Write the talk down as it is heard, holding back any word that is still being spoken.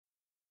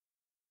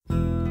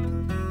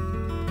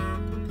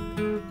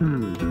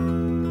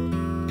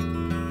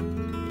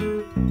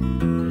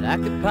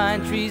Like the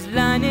pine trees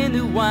lining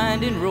the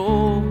winding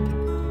road,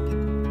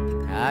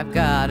 I've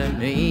got a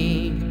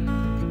name,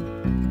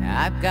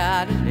 I've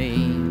got a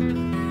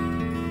name.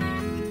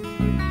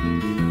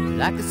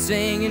 Like the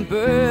singing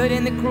bird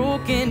and the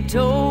croaking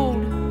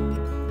toad,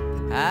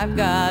 I've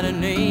got a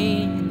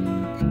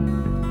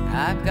name,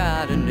 I've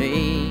got a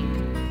name.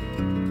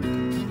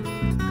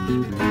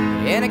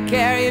 And I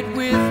carry it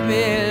with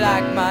me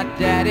like my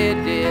daddy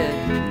did,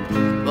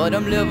 but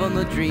I'm living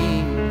the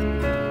dream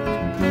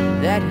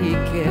that he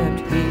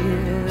kept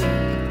here.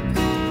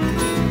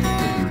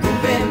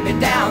 Moving me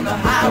down the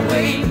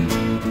highway,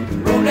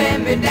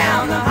 rolling me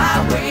down the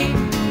highway,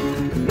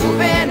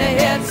 moving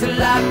ahead so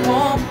life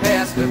won't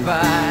pass me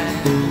by.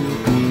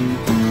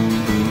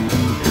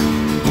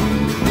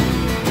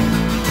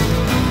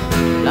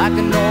 Like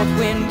a north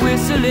wind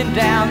whistling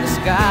down the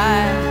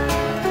sky,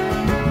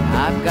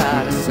 I've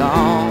got a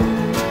song,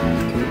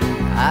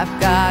 I've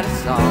got a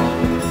song.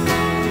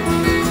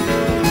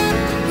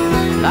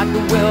 Like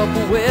the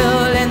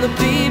whippoorwill and the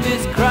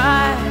babies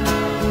cry,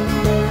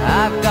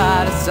 I've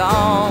got a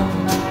song,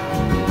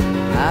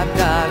 I've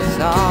got a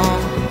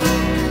song.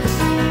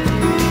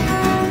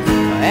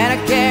 And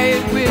I carry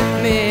it with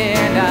me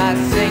and I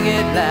sing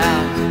it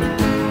loud.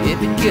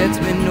 If it gets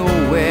me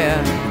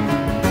nowhere,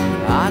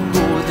 I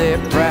go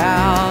there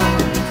proud.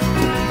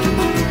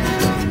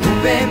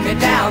 Moving me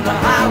down the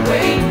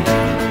highway,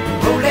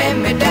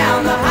 rolling me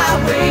down the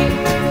highway,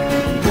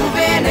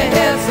 moving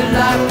ahead so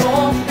life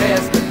won't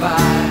pass me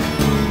by.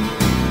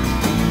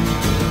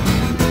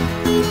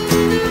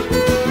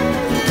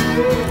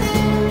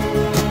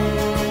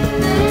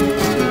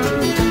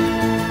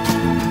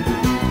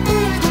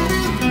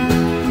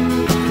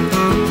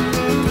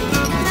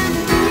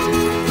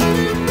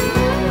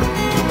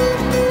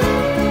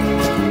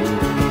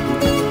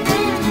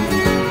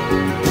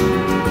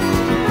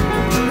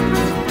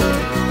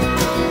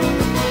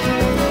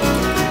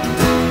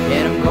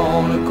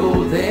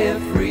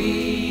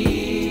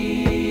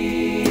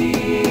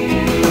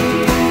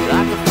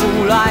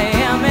 I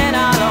am and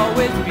I'll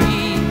always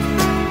be.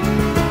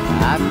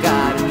 I've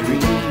got a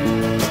dream,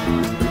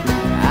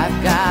 I've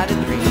got a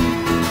dream.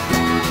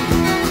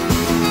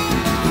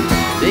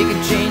 They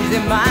can change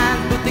their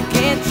minds, but they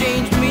can't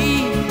change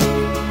me.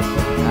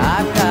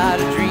 I've got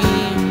a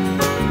dream,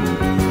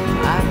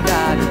 I've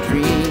got a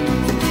dream.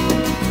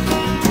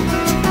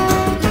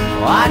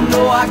 Oh, I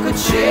know I could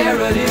share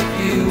it if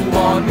you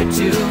want me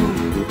to.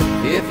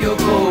 If you're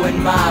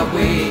going my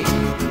way,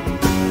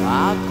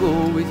 I'll go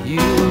with you.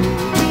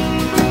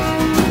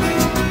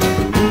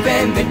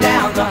 Moving me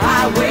down the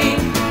highway,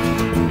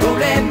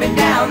 rolling me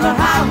down the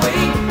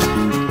highway,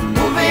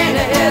 moving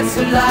ahead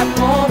so life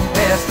won't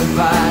pass me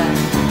by.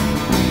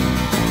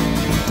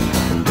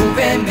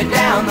 Moving me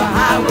down the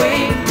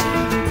highway,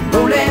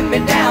 rolling me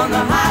down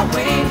the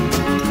highway,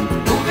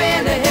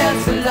 moving ahead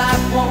so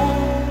life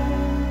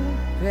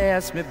won't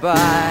pass me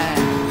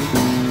by.